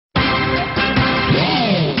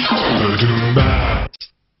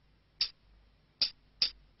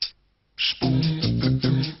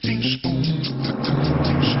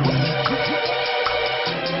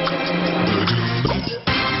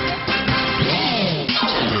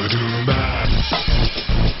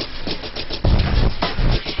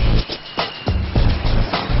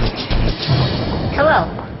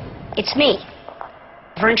It's me,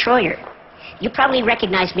 Vern Troyer. You probably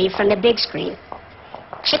recognize me from the big screen.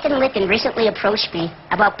 Chicken Licken recently approached me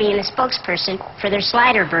about being a spokesperson for their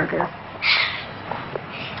slider burger.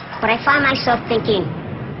 But I find myself thinking,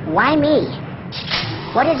 why me?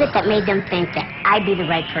 What is it that made them think that I'd be the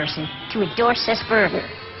right person to endorse this burger?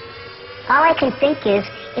 All I can think is,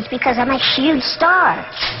 it's because I'm a huge star.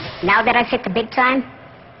 Now that I've hit the big time,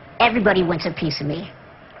 everybody wants a piece of me.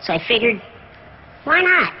 So I figured, why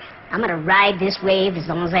not? I'm gonna ride this wave as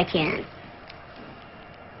long as I can.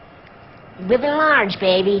 Living large,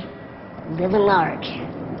 baby. Living large.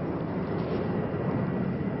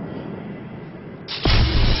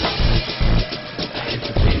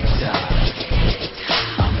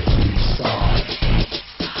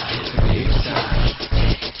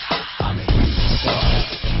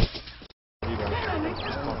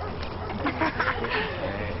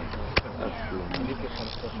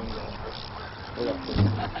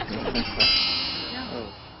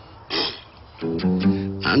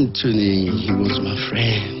 Anthony, he was my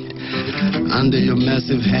friend. Under your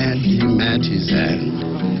massive hand, he met his end.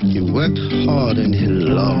 He worked hard and he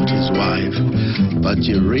loved his wife, but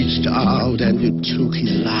you reached out and you took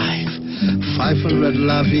his life. 500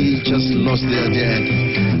 Lavi just lost their dad,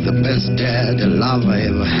 the best dad a lover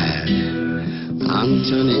ever had.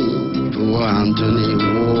 Anthony, poor Anthony,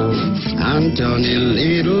 oh, Anthony,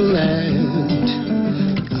 little lad.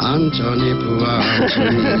 Anthony, poor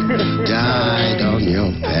Anthony, died on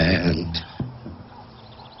your bed.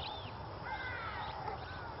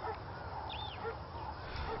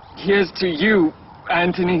 Here's to you,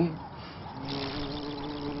 Anthony.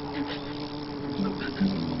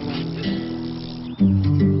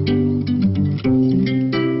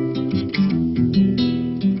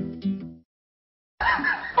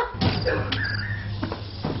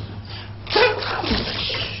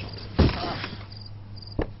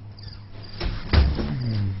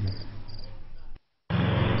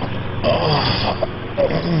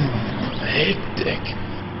 Hectic.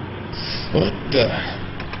 What the?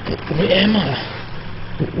 Where am I?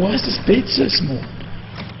 Why is this bed so small?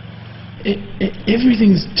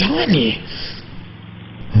 Everything's tiny.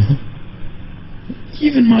 Huh?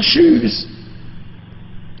 Even my shoes.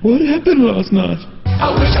 What happened last night? I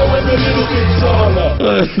wish I was a little bit taller.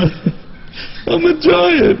 I'm a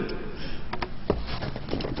giant.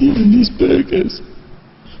 Even these burgers,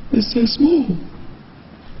 they're so small.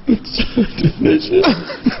 It's so delicious.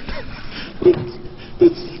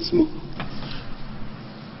 It's small.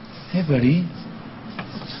 Hey, buddy.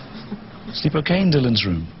 Sleep okay in Dylan's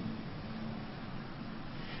room?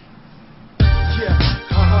 Yeah,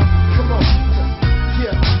 come on.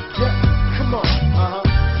 Yeah, come on.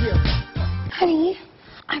 Yeah. Honey,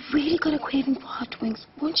 I've really got a craving for hot wings.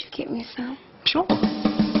 Won't you get me some? Sure.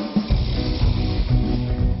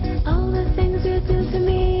 All the things you do to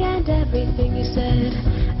me and everything you said,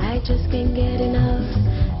 I just can't get enough.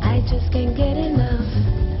 I just can't get enough.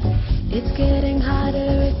 It's getting hotter,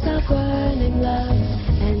 it's a burning love,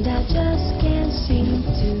 and I just can't seem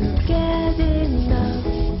to get enough.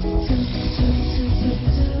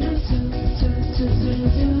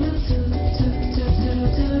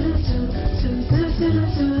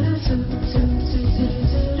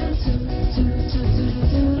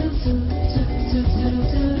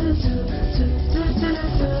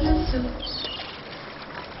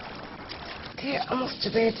 Okay, I'm off to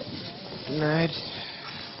bed. Good night.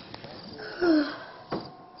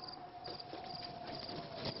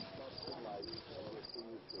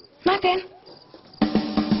 Nothing.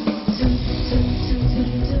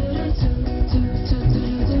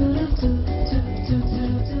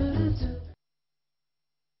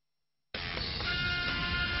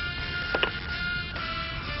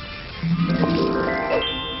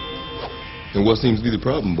 And what seems to be the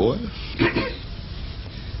problem, boy?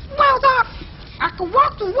 Well, Doc, I can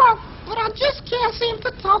walk the walk, but I just can't seem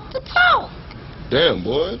to talk the talk. Damn,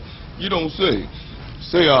 boy. You don't say.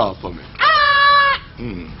 Say ah for me.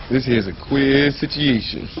 This here's a queer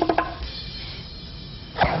situation.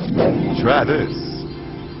 Try this.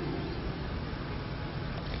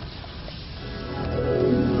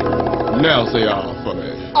 Now say ah for me.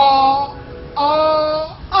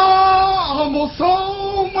 I'm a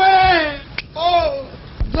soul man. Oh,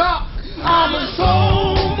 Doc, I'm a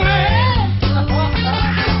soul man.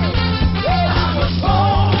 I'm a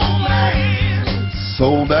soul man.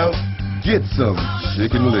 Sold out? Get some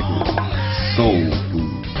Chicken Licken. Soul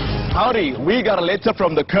food. Howdy, we got a letter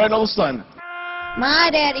from the Colonel's son. My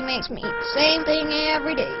daddy makes me eat the same thing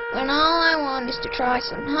every day, when all I want is to try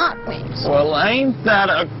some hot wings. Well, ain't that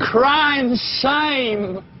a crying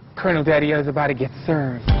shame? Colonel Daddy is about to get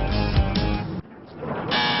served.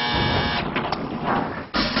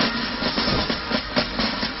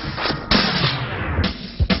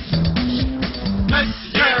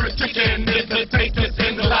 is the safest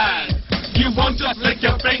in the land. You won't just lick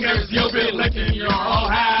your fingers, you'll be licking your whole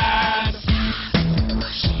hand.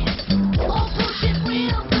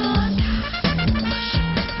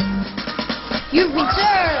 You've been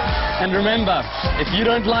served. And remember, if you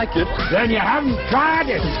don't like it, then you haven't tried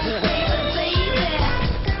it.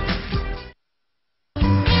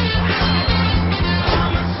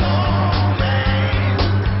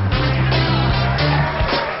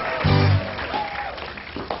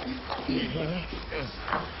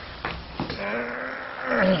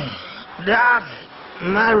 Doc,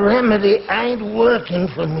 my remedy ain't working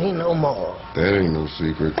for me no more. That ain't no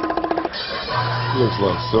secret. Looks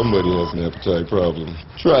like somebody has an appetite problem.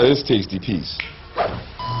 Try this tasty piece.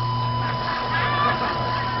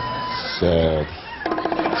 Sad.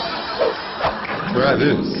 Try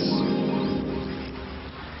this.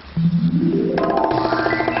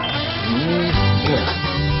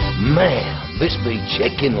 Man, this be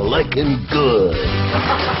chicken licking good.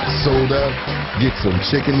 Sold out? Get some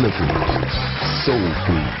chicken licken. Soul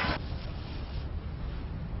food.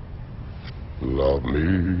 Love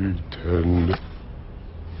me tender.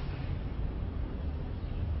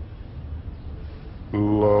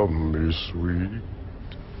 Love me sweet.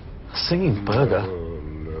 Singing burger?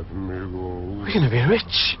 Let me go. We're gonna be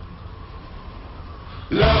rich.